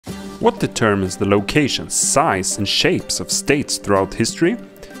What determines the location, size and shapes of states throughout history?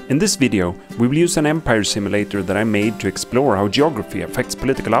 In this video, we will use an empire simulator that I made to explore how geography affects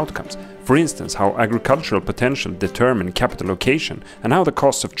political outcomes. For instance, how agricultural potential determine capital location and how the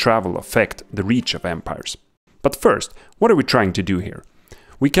costs of travel affect the reach of empires. But first, what are we trying to do here?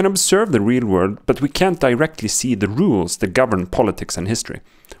 We can observe the real world, but we can't directly see the rules that govern politics and history.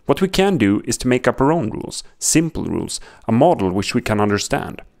 What we can do is to make up our own rules, simple rules, a model which we can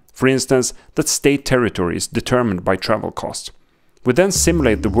understand. For instance, that state territory is determined by travel costs. We then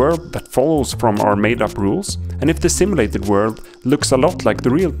simulate the world that follows from our made-up rules, and if the simulated world looks a lot like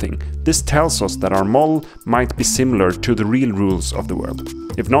the real thing, this tells us that our model might be similar to the real rules of the world.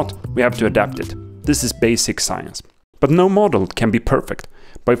 If not, we have to adapt it. This is basic science. But no model can be perfect.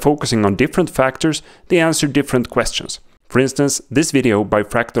 By focusing on different factors, they answer different questions. For instance, this video by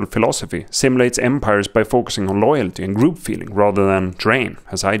Fractal Philosophy simulates empires by focusing on loyalty and group feeling rather than terrain,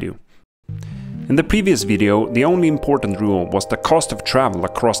 as I do. In the previous video, the only important rule was the cost of travel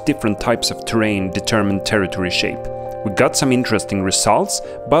across different types of terrain determined territory shape. We got some interesting results,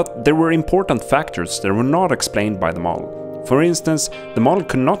 but there were important factors that were not explained by the model. For instance, the model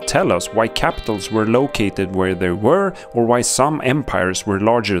could not tell us why capitals were located where they were or why some empires were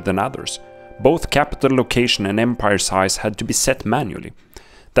larger than others. Both capital location and empire size had to be set manually.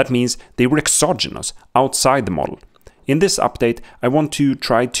 That means they were exogenous, outside the model. In this update, I want to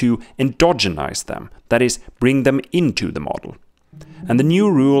try to endogenize them, that is, bring them into the model. And the new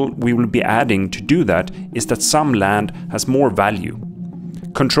rule we will be adding to do that is that some land has more value.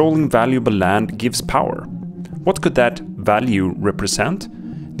 Controlling valuable land gives power. What could that value represent?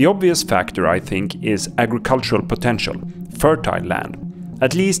 The obvious factor, I think, is agricultural potential, fertile land,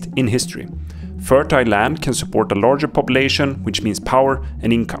 at least in history. Fertile land can support a larger population, which means power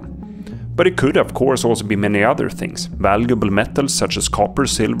and income. But it could, of course, also be many other things. Valuable metals such as copper,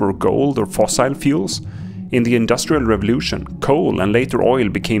 silver, gold, or fossil fuels. In the Industrial Revolution, coal and later oil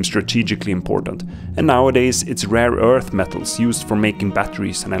became strategically important, and nowadays it's rare earth metals used for making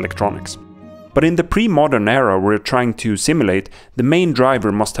batteries and electronics. But in the pre-modern era we're trying to simulate, the main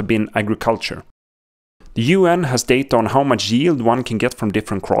driver must have been agriculture. The UN has data on how much yield one can get from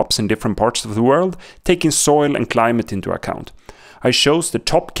different crops in different parts of the world, taking soil and climate into account. I chose the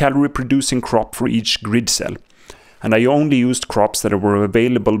top calorie-producing crop for each grid cell, and I only used crops that were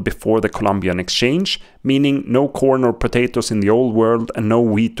available before the Columbian Exchange, meaning no corn or potatoes in the old world and no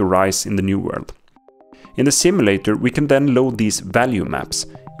wheat or rice in the new world. In the simulator, we can then load these value maps.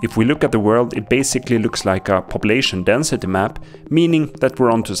 If we look at the world, it basically looks like a population density map, meaning that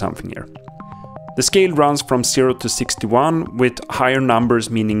we're onto something here. The scale runs from 0 to 61, with higher numbers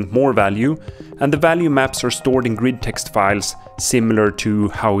meaning more value, and the value maps are stored in grid text files, similar to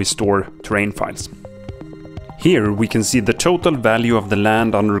how we store terrain files. Here we can see the total value of the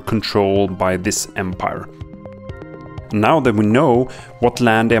land under control by this empire. Now that we know what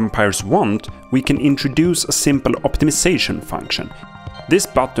land empires want, we can introduce a simple optimization function. This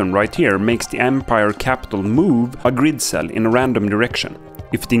button right here makes the empire capital move a grid cell in a random direction.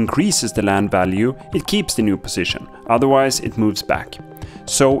 If it increases the land value, it keeps the new position, otherwise it moves back.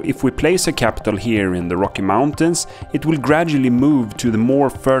 So if we place a capital here in the Rocky Mountains, it will gradually move to the more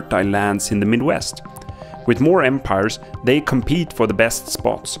fertile lands in the Midwest. With more empires, they compete for the best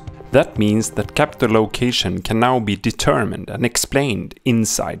spots. That means that capital location can now be determined and explained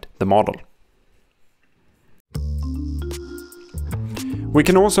inside the model. We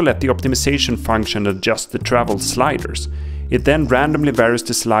can also let the optimization function adjust the travel sliders. It then randomly varies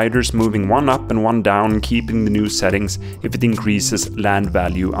the sliders, moving one up and one down, keeping the new settings if it increases land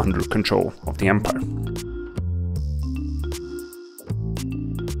value under control of the empire.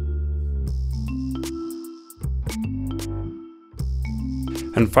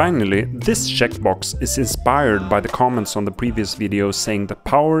 And finally, this checkbox is inspired by the comments on the previous video saying that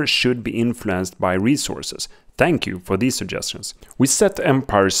power should be influenced by resources. Thank you for these suggestions. We set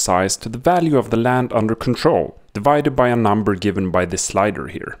empire size to the value of the land under control, divided by a number given by this slider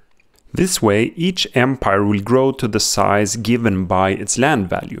here. This way, each empire will grow to the size given by its land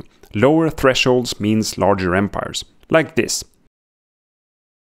value. Lower thresholds means larger empires, like this.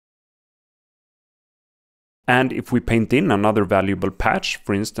 And if we paint in another valuable patch,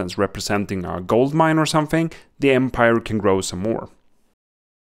 for instance representing a gold mine or something, the empire can grow some more.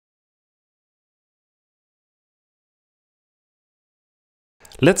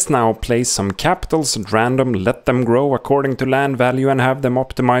 Let's now place some capitals at random, let them grow according to land value and have them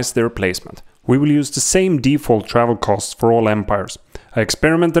optimize their placement. We will use the same default travel costs for all empires. I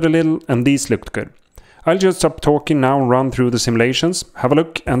experimented a little and these looked good. I'll just stop talking now and run through the simulations, have a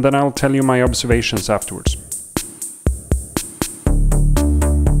look, and then I'll tell you my observations afterwards.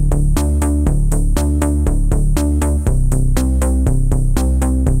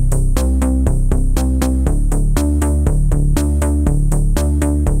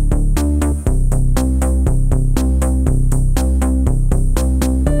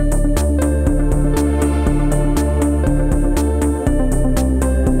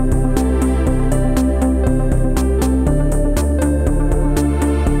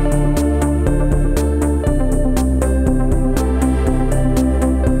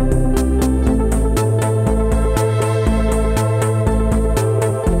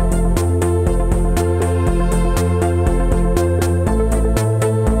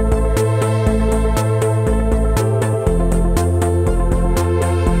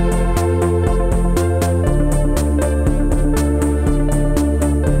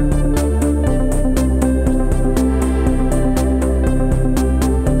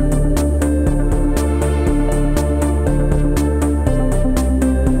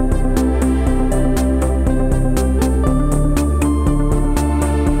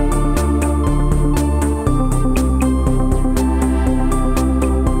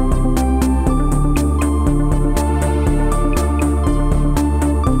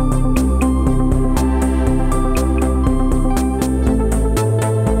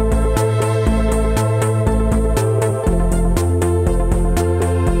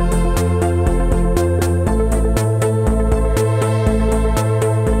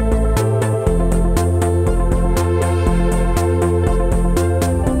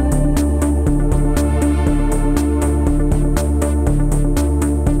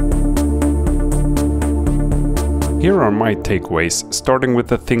 here are my takeaways, starting with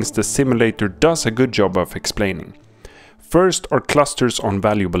the things the simulator does a good job of explaining. First are clusters on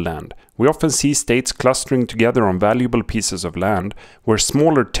valuable land. We often see states clustering together on valuable pieces of land, where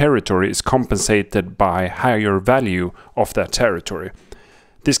smaller territory is compensated by higher value of that territory.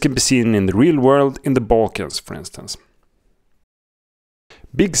 This can be seen in the real world, in the Balkans, for instance.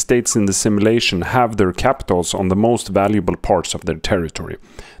 Big states in the simulation have their capitals on the most valuable parts of their territory.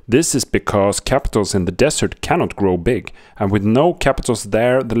 This is because capitals in the desert cannot grow big, and with no capitals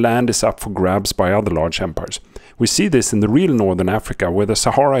there, the land is up for grabs by other large empires. We see this in the real northern Africa, where the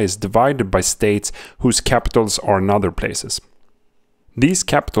Sahara is divided by states whose capitals are in other places. These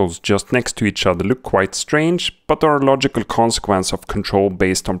capitals just next to each other look quite strange, but are a logical consequence of control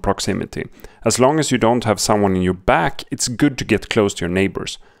based on proximity. As long as you don't have someone in your back, it's good to get close to your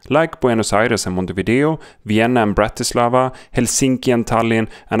neighbors, like Buenos Aires and Montevideo, Vienna and Bratislava, Helsinki and Tallinn,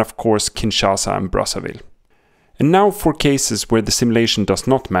 and of course Kinshasa and Brazzaville. And now for cases where the simulation does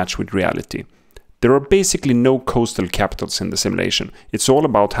not match with reality. There are basically no coastal capitals in the simulation. It's all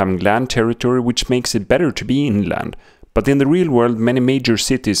about having land territory, which makes it better to be inland. But in the real world, many major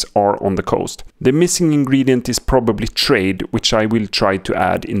cities are on the coast. The missing ingredient is probably trade, which I will try to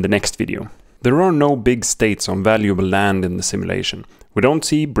add in the next video. There are no big states on valuable land in the simulation. We don't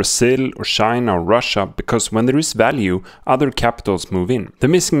see Brazil or China or Russia, because when there is value, other capitals move in. The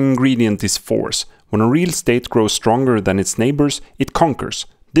missing ingredient is force. When a real state grows stronger than its neighbors, it conquers.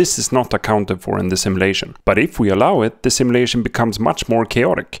 This is not accounted for in the simulation. But if we allow it, the simulation becomes much more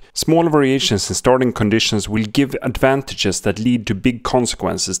chaotic. Small variations in starting conditions will give advantages that lead to big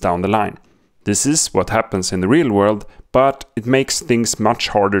consequences down the line. This is what happens in the real world, but it makes things much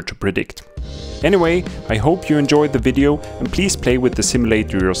harder to predict. Anyway, I hope you enjoyed the video, and please play with the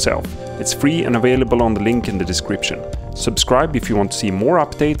simulator yourself. It's free and available on the link in the description. Subscribe if you want to see more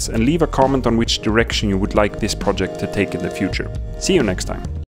updates, and leave a comment on which direction you would like this project to take in the future. See you next time.